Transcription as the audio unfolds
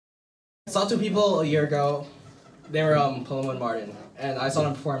Saw two people a year ago. They were Paloma and Martin, and I saw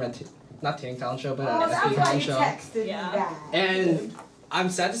them perform at not Tinig talent show, but at SB talent show. Texted me that. And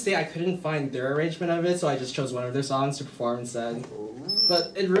I'm sad to say I couldn't find their arrangement of it, so I just chose one of their songs to perform instead.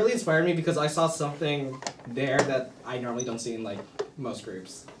 But it really inspired me because I saw something there that I normally don't see in like most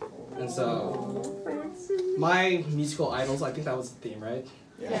groups. And so my musical idols, I think that was the theme, right?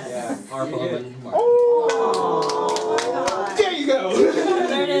 Yes. Yeah, are Paloma and Martin. Oh. There you go.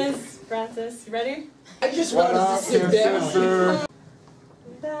 There it is, Francis. You ready? I just wanted to sit down.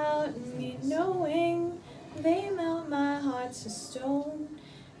 Without me knowing, they melt my heart to stone,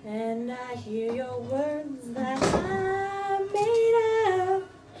 and I hear your words that I made up.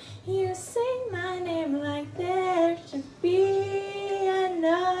 You sing my name like there should be an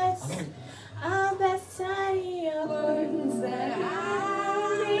us. Our best tiny of words that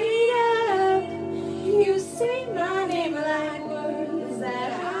I made up. You sing my name like words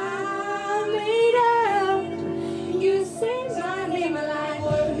that I made up. You sing my name like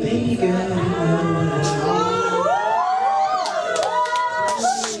words Baby girl,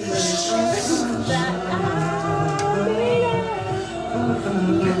 that I made up.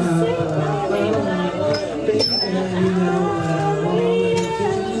 You sing my name like words that I made up.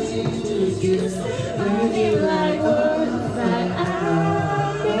 You sing my name like words that I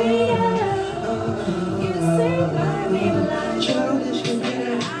made up. You sing my name like childish and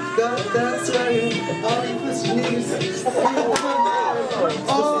bitter, got that swagger, all you pussy niggas.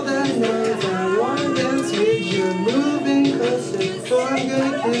 All that knows I wanna dance with you, moving closer, before I'm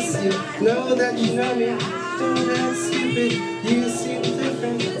gonna kiss you. Know that you know me, don't act stupid, you seem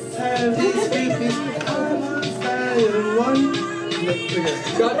different, tired of these groupies. I'm on fire, one.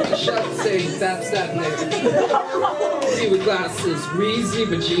 Got the shot saying that's that nigga. See with glasses, Reezy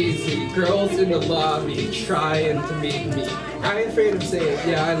but Jeezy. Girls in the lobby trying to meet me. I ain't afraid of saying,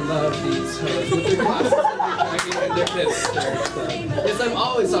 yeah, I love these hoes. With their glasses and their dragging and their hipsters. Yes, I'm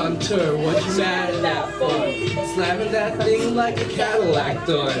always on tour. What you mad at that for? Slamming that thing like a Cadillac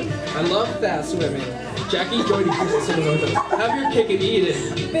door. I love fast women. Jackie Jordy Cruises in the window. Have your cake and eat it.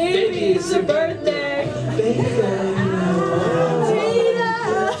 Baby, it's your birthday. Baby girl,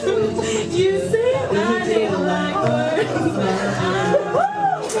 You say my name like words that I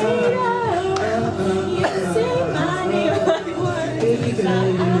made up. You say my name like words that I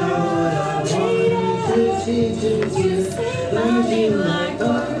made up. You say my name like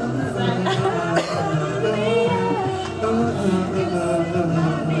words that I made up.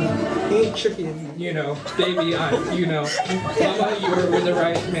 ain't tricky, you know. Baby, you know. Mama, you were with the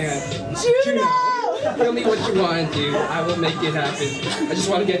right man. Juno! Tell me what you want to do. I will make it happen. I just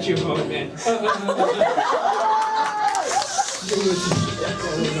want to get you home, man.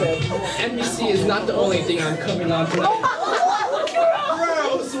 NBC is not the only thing I'm coming on tonight.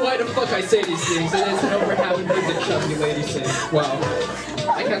 Gross! Why the fuck I say these things? It isn't over having heard the chubby lady sing. Wow.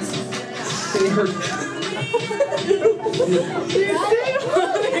 I can't say her.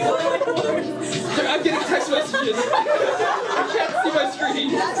 I'm getting text messages. I can't see my screen.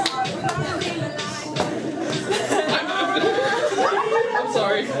 I'm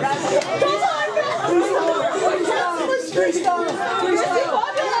sorry.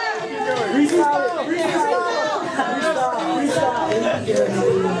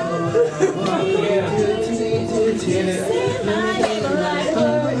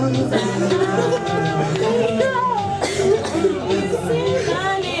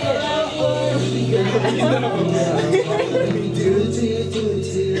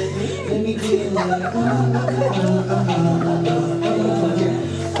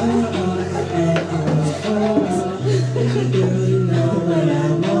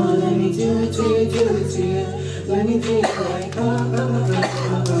 Let me do it like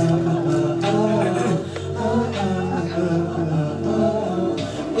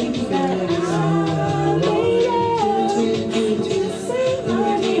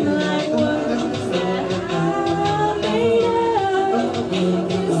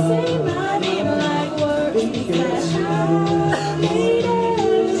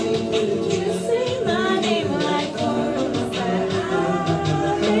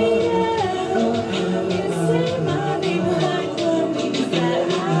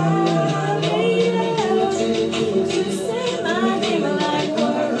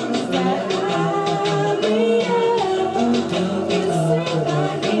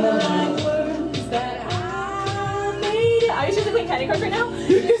Are you supposed to play Candy Crush right now?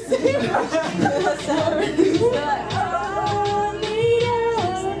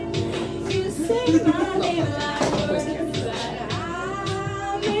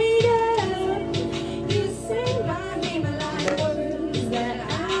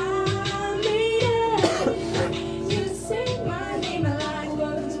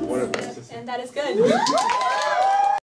 and that is good.